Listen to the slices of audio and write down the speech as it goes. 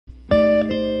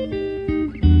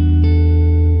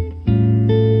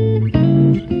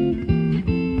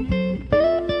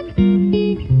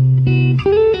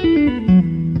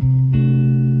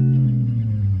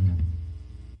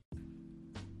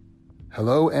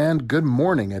and good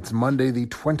morning. It's Monday, the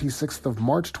 26th of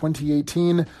March,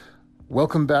 2018.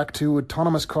 Welcome back to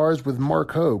Autonomous Cars with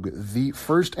Mark Hogue, the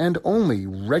first and only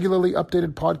regularly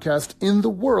updated podcast in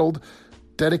the world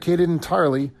dedicated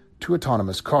entirely to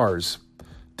autonomous cars.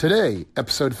 Today,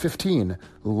 episode 15,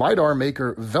 LiDAR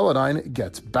maker Velodyne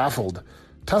gets baffled.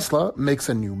 Tesla makes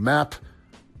a new map.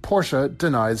 Porsche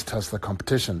denies Tesla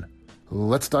competition.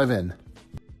 Let's dive in.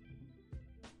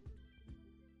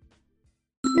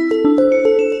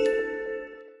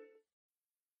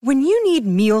 When you need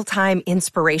mealtime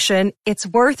inspiration, it's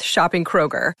worth shopping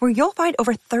Kroger, where you'll find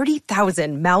over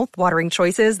 30,000 mouth-watering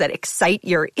choices that excite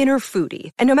your inner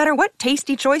foodie. And no matter what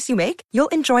tasty choice you make, you'll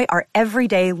enjoy our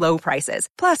everyday low prices,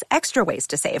 plus extra ways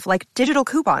to save, like digital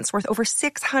coupons worth over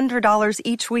 $600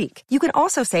 each week. You can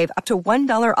also save up to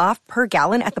 $1 off per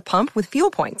gallon at the pump with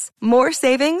fuel points. More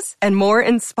savings and more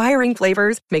inspiring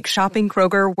flavors make shopping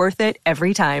Kroger worth it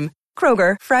every time.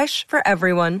 Kroger, fresh for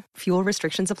everyone. Fuel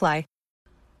restrictions apply.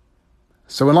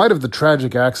 So in light of the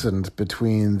tragic accident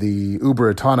between the Uber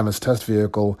autonomous test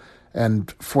vehicle and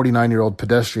 49-year-old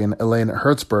pedestrian Elaine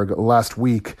Herzberg last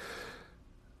week,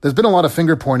 there's been a lot of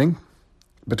finger-pointing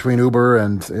between Uber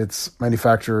and its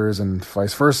manufacturers and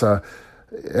vice versa,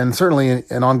 and certainly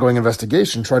an ongoing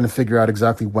investigation trying to figure out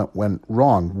exactly what went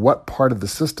wrong. What part of the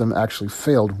system actually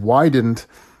failed? Why didn't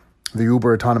the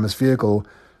Uber autonomous vehicle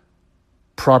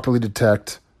properly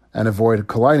detect and avoid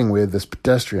colliding with this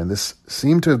pedestrian? This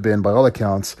seemed to have been, by all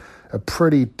accounts, a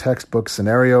pretty textbook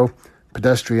scenario.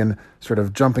 Pedestrian sort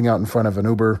of jumping out in front of an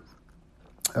Uber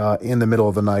in the middle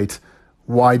of the night.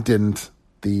 Why didn't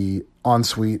the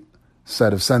ensuite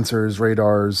set of sensors,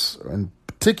 radars, in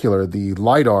particular the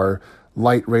LiDAR,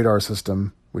 light radar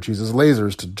system, which uses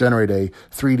lasers to generate a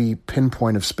 3D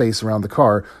pinpoint of space around the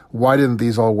car, why didn't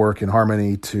these all work in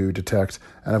harmony to detect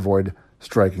and avoid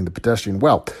striking the pedestrian?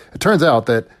 Well, it turns out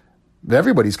that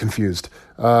everybody's confused.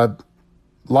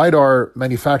 LiDAR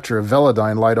manufacturer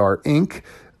Velodyne LiDAR Inc.,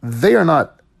 they are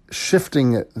not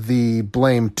shifting the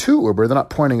blame to Uber. They're not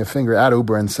pointing a finger at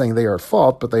Uber and saying they are at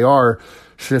fault, but they are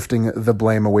shifting the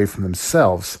blame away from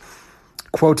themselves.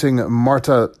 Quoting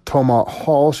Marta Thoma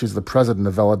Hall, she's the president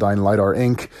of Velodyne LiDAR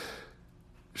Inc.,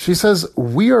 she says,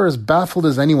 "We are as baffled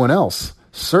as anyone else.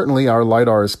 Certainly, our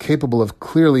LiDAR is capable of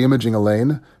clearly imaging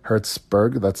Elaine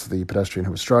Herzberg," that's the pedestrian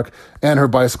who was struck, "and her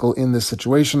bicycle in this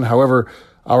situation. However,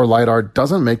 our LiDAR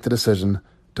doesn't make the decision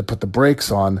to put the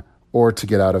brakes on or to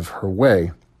get out of her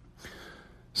way."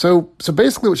 So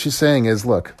basically what she's saying is,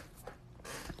 look,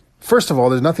 first of all,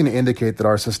 there's nothing to indicate that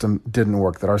our system didn't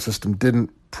work, that our system didn't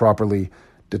properly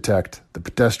detect the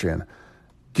pedestrian.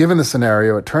 Given the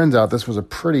scenario, it turns out this was a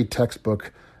pretty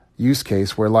textbook use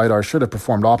case where LiDAR should have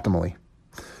performed optimally.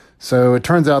 So it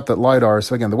turns out that LiDAR,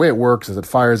 so again, the way it works is it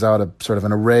fires out a sort of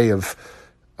an array of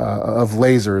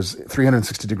lasers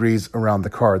 360 degrees around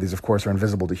the car. These, of course, are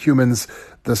invisible to humans.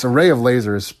 This array of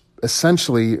lasers,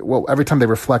 essentially, well, every time they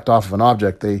reflect off of an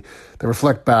object, they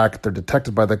reflect back, they're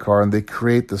detected by the car, and they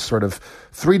create this sort of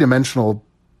three-dimensional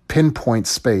pinpoint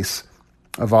space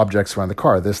of objects around the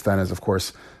car. This then is, of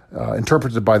course,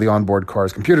 interpreted by the onboard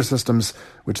car's computer systems,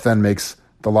 which then makes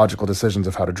the logical decisions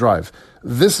of how to drive.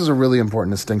 This is a really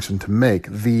important distinction to make.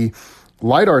 The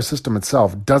LiDAR system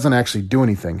itself doesn't actually do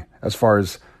anything as far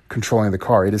as controlling the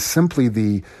car. It is simply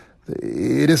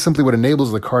what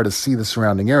enables the car to see the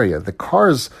surrounding area. The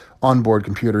car's onboard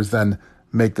computers then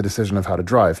make the decision of how to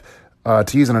drive.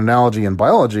 To use an analogy in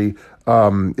biology,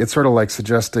 it's sort of like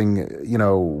suggesting,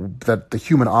 that the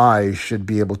human eye should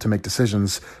be able to make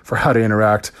decisions for how to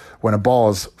interact when a ball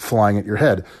is flying at your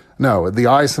head. No, the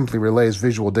eye simply relays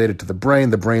visual data to the brain.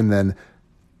 The brain then,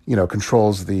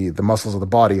 controls the muscles of the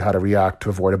body, how to react to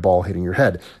avoid a ball hitting your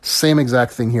head. Same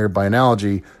exact thing here by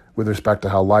analogy with respect to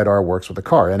how LiDAR works with the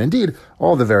car. And indeed,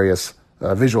 all the various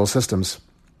visual systems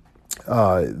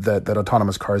that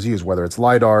autonomous cars use, whether it's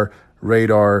LiDAR,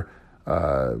 radar,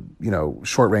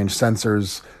 short-range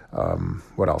sensors,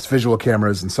 what else? Visual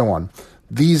cameras and so on.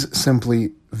 These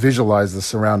simply visualize the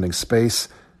surrounding space.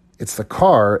 It's the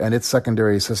car and its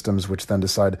secondary systems which then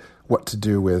decide what to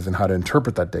do with and how to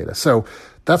interpret that data. So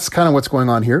that's kind of what's going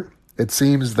on here. It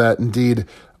seems that indeed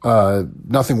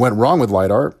nothing went wrong with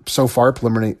LiDAR. So far,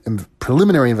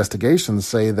 preliminary investigations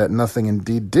say that nothing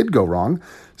indeed did go wrong.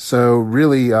 So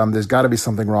really, there's got to be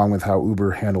something wrong with how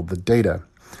Uber handled the data.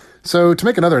 So to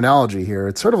make another analogy here,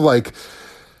 it's sort of like,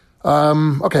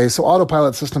 so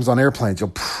autopilot systems on airplanes,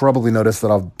 you'll probably notice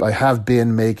that I have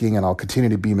been making and I'll continue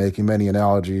to be making many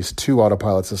analogies to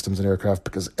autopilot systems in aircraft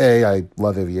because A, I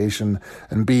love aviation,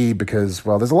 and B, because,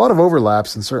 well, there's a lot of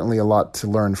overlaps and certainly a lot to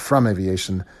learn from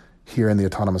aviation here in the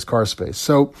autonomous car space.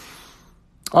 So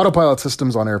autopilot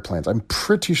systems on airplanes. I'm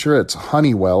pretty sure it's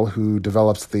Honeywell who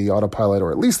develops the autopilot,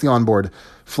 or at least the onboard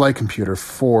flight computer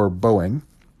for Boeing.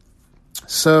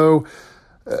 So,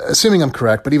 assuming I'm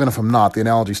correct, but even if I'm not, the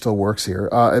analogy still works here.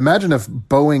 Imagine if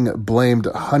Boeing blamed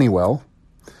Honeywell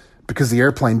because the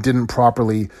airplane didn't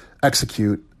properly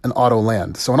execute an auto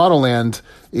land. So an auto land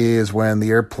is when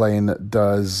the airplane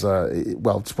does,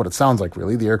 it's what it sounds like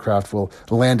really. The aircraft will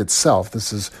land itself.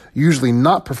 This is usually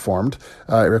not performed.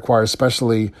 It requires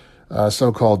specially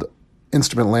so-called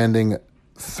instrument landing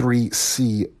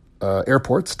 3C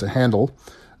airports to handle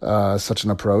such an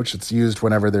approach. It's used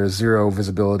whenever there's zero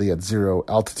visibility at zero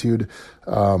altitude.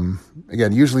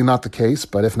 Again, usually not the case,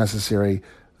 but if necessary,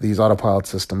 these autopilot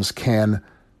systems can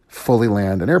fully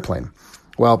land an airplane.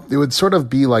 Well, it would sort of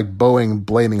be like Boeing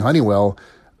blaming Honeywell,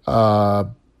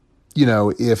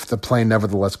 if the plane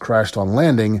nevertheless crashed on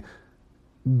landing,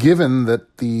 given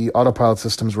that the autopilot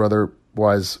systems were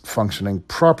otherwise functioning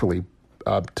properly.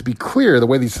 To be clear, the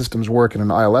way these systems work in an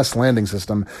ILS landing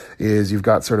system is you've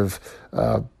got sort of,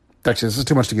 actually this is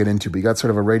too much to get into, but you got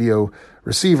sort of a radio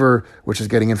receiver, which is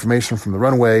getting information from the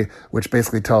runway, which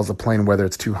basically tells the plane whether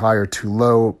it's too high or too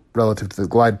low relative to the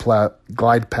glide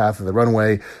path of the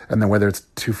runway, and then whether it's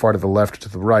too far to the left or to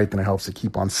the right, then it helps it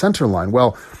keep on center line.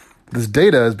 Well, this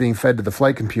data is being fed to the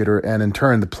flight computer, and in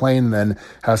turn, the plane then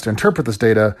has to interpret this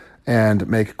data and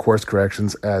make course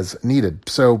corrections as needed.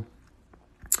 So,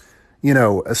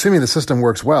 assuming the system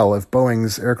works well, if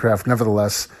Boeing's aircraft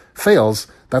nevertheless fails,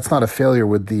 that's not a failure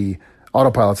with the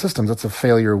autopilot systems. That's a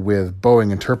failure with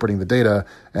Boeing interpreting the data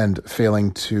and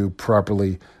failing to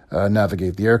properly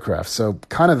navigate the aircraft. So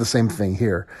kind of the same thing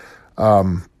here.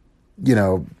 Bringing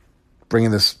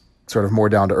this sort of more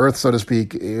down to earth, so to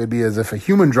speak, it would be as if a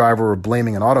human driver were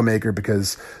blaming an automaker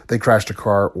because they crashed a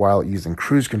car while using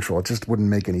cruise control. It just wouldn't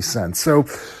make any sense. So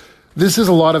this is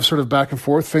a lot of sort of back and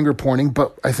forth finger pointing,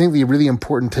 but I think the really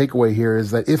important takeaway here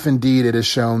is that if indeed it is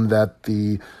shown that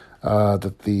the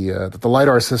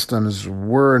LiDAR systems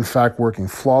were in fact working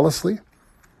flawlessly,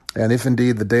 and if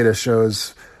indeed the data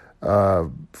shows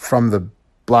from the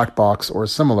black box or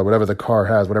similar, whatever the car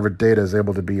has, whatever data is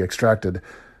able to be extracted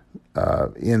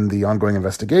in the ongoing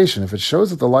investigation, if it shows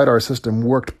that the LiDAR system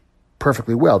worked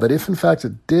perfectly well, that if in fact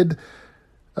it did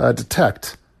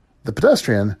detect the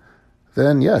pedestrian,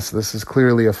 then yes, this is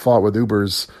clearly a fault with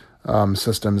Uber's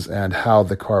systems and how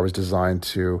the car was designed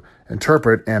to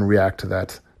interpret and react to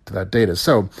that data.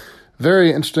 So,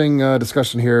 very interesting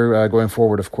discussion here going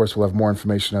forward. Of course, we'll have more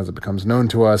information as it becomes known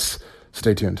to us.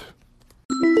 Stay tuned.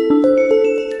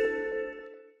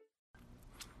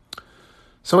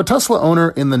 So, a Tesla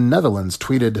owner in the Netherlands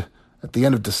tweeted at the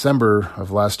end of December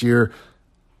of last year,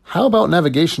 "How about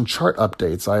navigation chart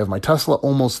updates? I have my Tesla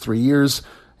almost 3 years,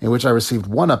 in which I received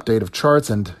one update of charts,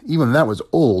 and even that was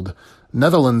old.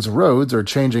 Netherlands roads are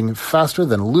changing faster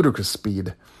than ludicrous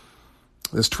speed."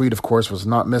 This tweet, of course, was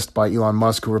not missed by Elon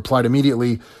Musk, who replied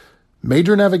immediately,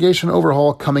 "Major navigation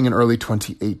overhaul coming in early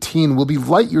 2018 will be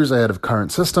light years ahead of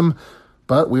current system,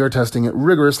 but we are testing it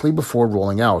rigorously before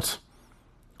rolling out."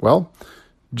 Well,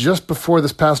 just before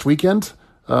this past weekend,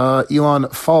 Elon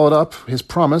followed up his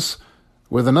promise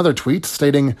with another tweet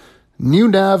stating, "New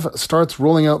nav starts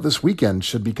rolling out this weekend.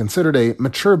 Should be considered a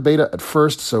mature beta at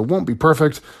first, so won't be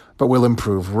perfect, but will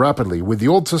improve rapidly. With the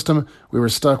old system, we were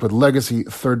stuck with legacy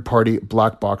third-party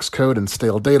black box code and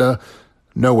stale data.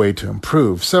 No way to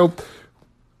improve." So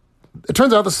it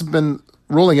turns out this has been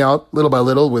rolling out little by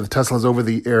little with Tesla's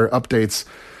over-the-air updates.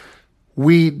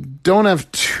 We don't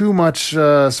have too much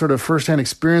sort of first-hand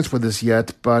experience with this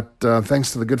yet, but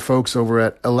thanks to the good folks over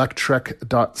at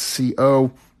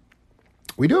electrek.co,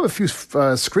 we do have a few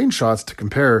screenshots to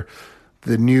compare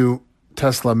the new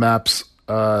Tesla maps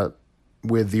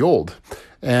with the old.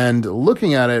 And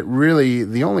looking at it, really,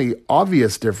 the only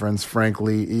obvious difference,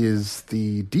 frankly, is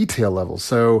the detail level.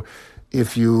 So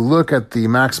if you look at the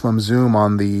maximum zoom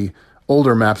on the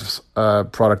older maps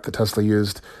product that Tesla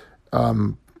used,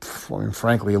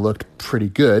 frankly, it looked pretty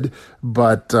good.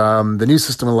 But the new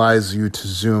system allows you to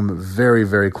zoom very,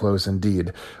 very close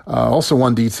indeed. Also,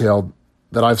 one detail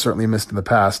that I've certainly missed in the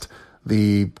past,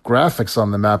 the graphics on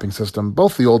the mapping system,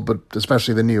 both the old but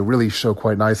especially the new, really show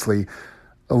quite nicely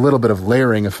a little bit of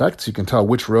layering effects. You can tell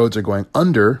which roads are going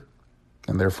under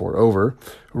and therefore over,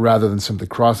 rather than simply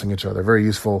crossing each other. Very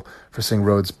useful for seeing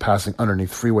roads passing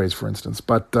underneath freeways, for instance.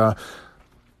 But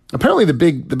apparently the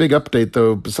big update,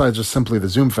 though, besides just simply the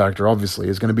zoom factor, obviously,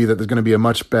 is going to be that there's going to be a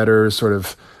much better sort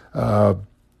of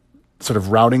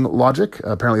routing logic.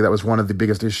 Apparently that was one of the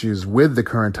biggest issues with the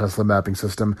current Tesla mapping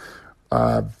system.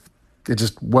 It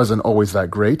just wasn't always that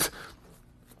great.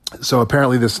 So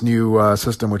apparently this new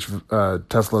system, which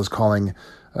Tesla is calling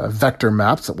vector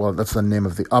maps. Well, that's the name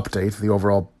of the update. The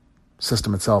overall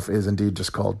system itself is indeed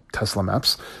just called Tesla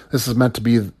Maps. This is meant to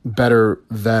be better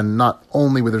than not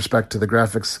only with respect to the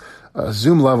graphics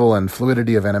zoom level and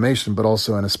fluidity of animation, but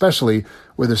also and especially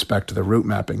with respect to the route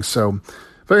mapping. So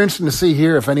very interesting to see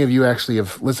here if any of you actually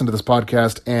have listened to this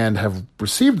podcast and have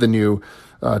received the new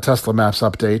Tesla Maps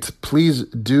update. Please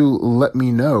do let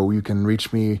me know. You can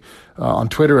reach me on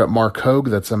Twitter at Mark Hoag,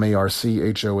 that's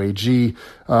MarChoag,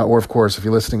 or of course, if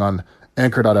you're listening on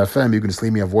Anchor.fm, you can just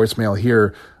leave me a voicemail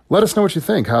here. Let us know what you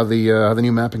think, how the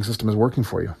new mapping system is working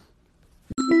for you.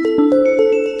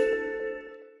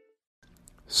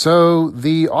 So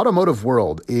the automotive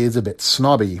world is a bit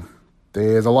snobby.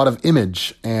 There's a lot of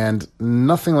image, and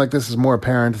nothing like this is more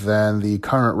apparent than the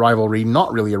current rivalry,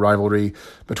 not really a rivalry,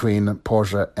 between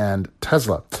Porsche and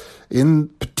Tesla. In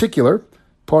particular,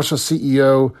 Porsche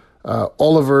CEO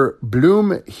Oliver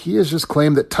Blume, he has just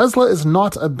claimed that Tesla is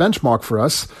not a benchmark for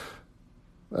us.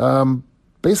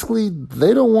 Basically,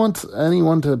 they don't want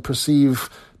anyone to perceive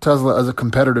Tesla as a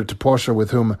competitor to Porsche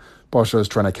with whom Porsche is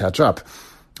trying to catch up.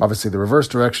 Obviously, the reverse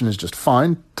direction is just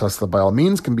fine. Tesla, by all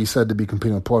means, can be said to be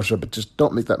competing with Porsche, but just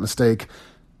don't make that mistake.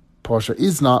 Porsche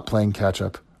is not playing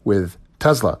catch-up with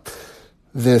Tesla.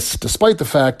 This, despite the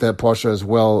fact that Porsche is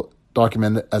well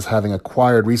documented as having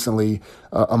acquired recently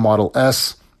a Model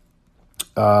S,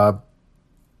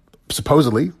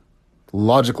 supposedly,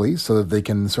 logically, so that they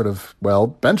can sort of,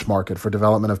 benchmark it for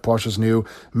development of Porsche's new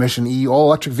Mission E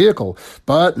all-electric vehicle.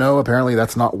 But no, apparently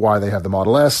that's not why they have the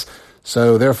Model S.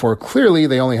 So therefore, clearly,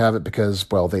 they only have it because,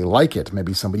 they like it.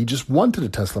 Maybe somebody just wanted a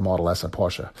Tesla Model S at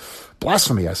Porsche.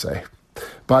 Blasphemy, I say.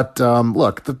 But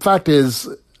look, the fact is,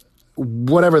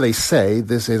 whatever they say,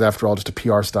 this is, after all, just a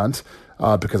PR stunt.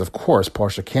 Because, of course,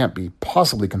 Porsche can't be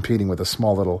possibly competing with a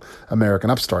small little American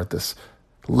upstart, this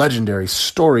legendary,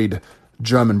 storied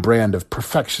German brand of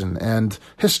perfection and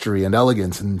history and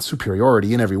elegance and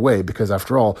superiority in every way. Because,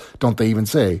 after all, don't they even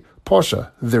say, Porsche,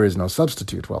 there is no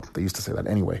substitute? Well, they used to say that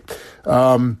anyway.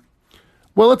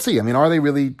 Let's see. Are they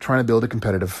really trying to build a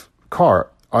competitive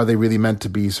car? Are they really meant to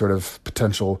be sort of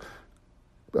potential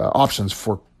options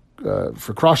for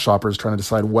cross shoppers trying to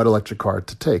decide what electric car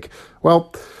to take?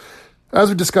 Well, as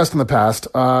we discussed in the past,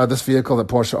 this vehicle that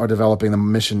Porsche are developing, the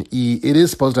Mission E, it is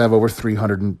supposed to have over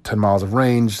 310 miles of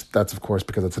range. That's, of course,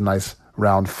 because it's a nice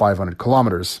round 500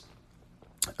 kilometers.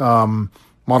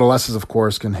 Model S's, of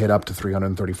course, can hit up to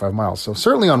 335 miles. So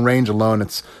certainly on range alone,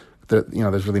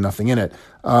 there's really nothing in it.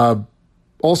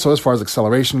 Also, as far as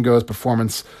acceleration goes,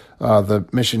 performance, the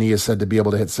Mission E is said to be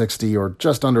able to hit 60 or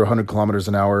just under 100 kilometers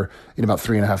an hour in about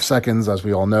 3.5 seconds. As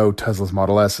we all know, Tesla's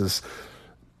Model S is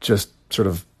just sort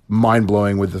of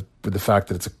mind-blowing with the fact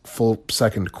that it's a full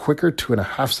second quicker,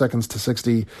 2.5 seconds to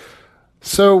 60.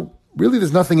 So really,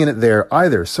 there's nothing in it there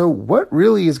either. So what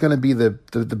really is going to be the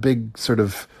big sort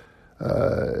of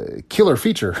killer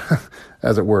feature,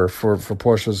 as it were, for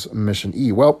Porsche's Mission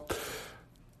E? Well,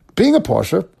 being a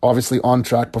Porsche, obviously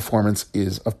on-track performance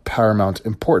is of paramount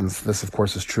importance. This, of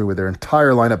course, is true with their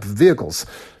entire lineup of vehicles.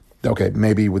 Okay,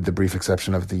 maybe with the brief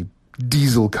exception of the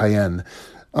diesel Cayenne.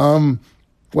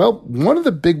 One of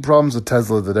the big problems with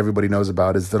Tesla that everybody knows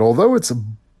about is that although it's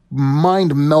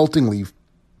mind-meltingly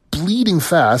bleeding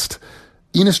fast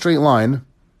in a straight line,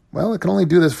 it can only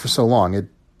do this for so long. It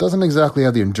doesn't exactly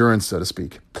have the endurance, so to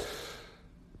speak.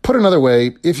 Put another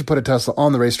way, if you put a Tesla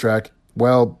on the racetrack,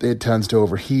 it tends to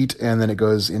overheat, and then it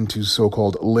goes into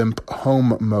so-called limp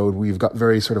home mode. We've got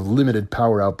very sort of limited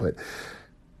power output.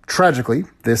 Tragically,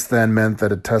 this then meant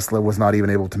that a Tesla was not even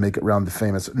able to make it around the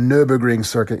famous Nürburgring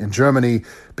circuit in Germany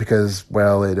because,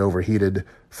 it overheated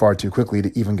far too quickly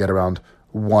to even get around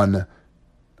one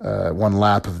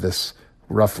lap of this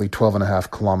roughly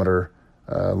 12.5 kilometer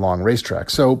long racetrack.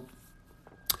 So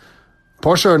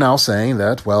Porsche are now saying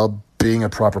that, being a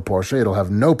proper Porsche, it'll have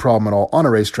no problem at all on a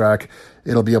racetrack.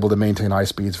 It'll be able to maintain high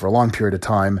speeds for a long period of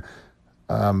time.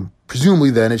 Presumably,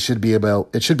 then it should be able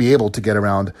to get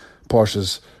around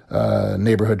Porsche's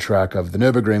neighborhood track of the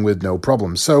Nürburgring with no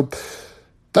problem. So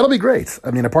that'll be great.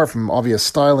 Apart from obvious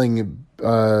styling,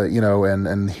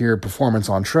 and here performance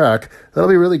on track, that'll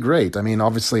be really great.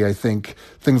 Obviously, I think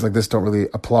things like this don't really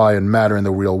apply and matter in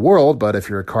the real world, but if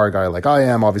you're a car guy like I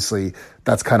am, obviously,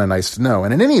 that's kind of nice to know.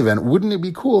 And in any event, wouldn't it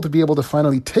be cool to be able to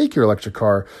finally take your electric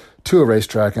car to a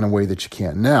racetrack in a way that you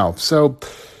can't now? So,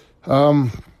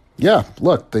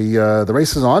 look, the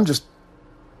race is on. Just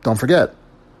don't forget,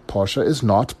 Porsche is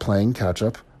not playing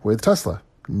catch-up with Tesla.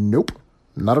 Nope,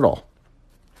 not at all.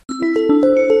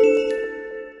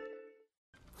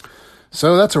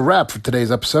 So that's a wrap for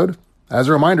today's episode. As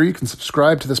a reminder, you can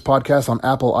subscribe to this podcast on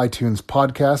Apple iTunes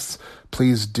Podcasts.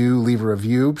 Please do leave a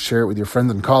review, share it with your friends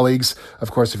and colleagues.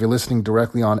 Of course, if you're listening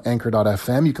directly on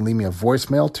Anchor.fm, you can leave me a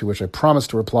voicemail to which I promise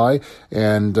to reply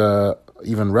and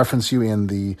even reference you in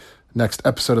the next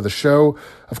episode of the show.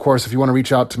 Of course, if you want to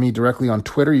reach out to me directly on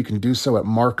Twitter, you can do so at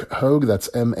Mark Hoag. That's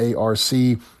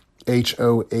MarcHoag.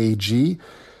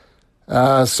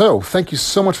 So thank you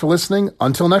so much for listening.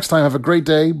 Until next time, have a great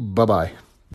day. Bye-bye.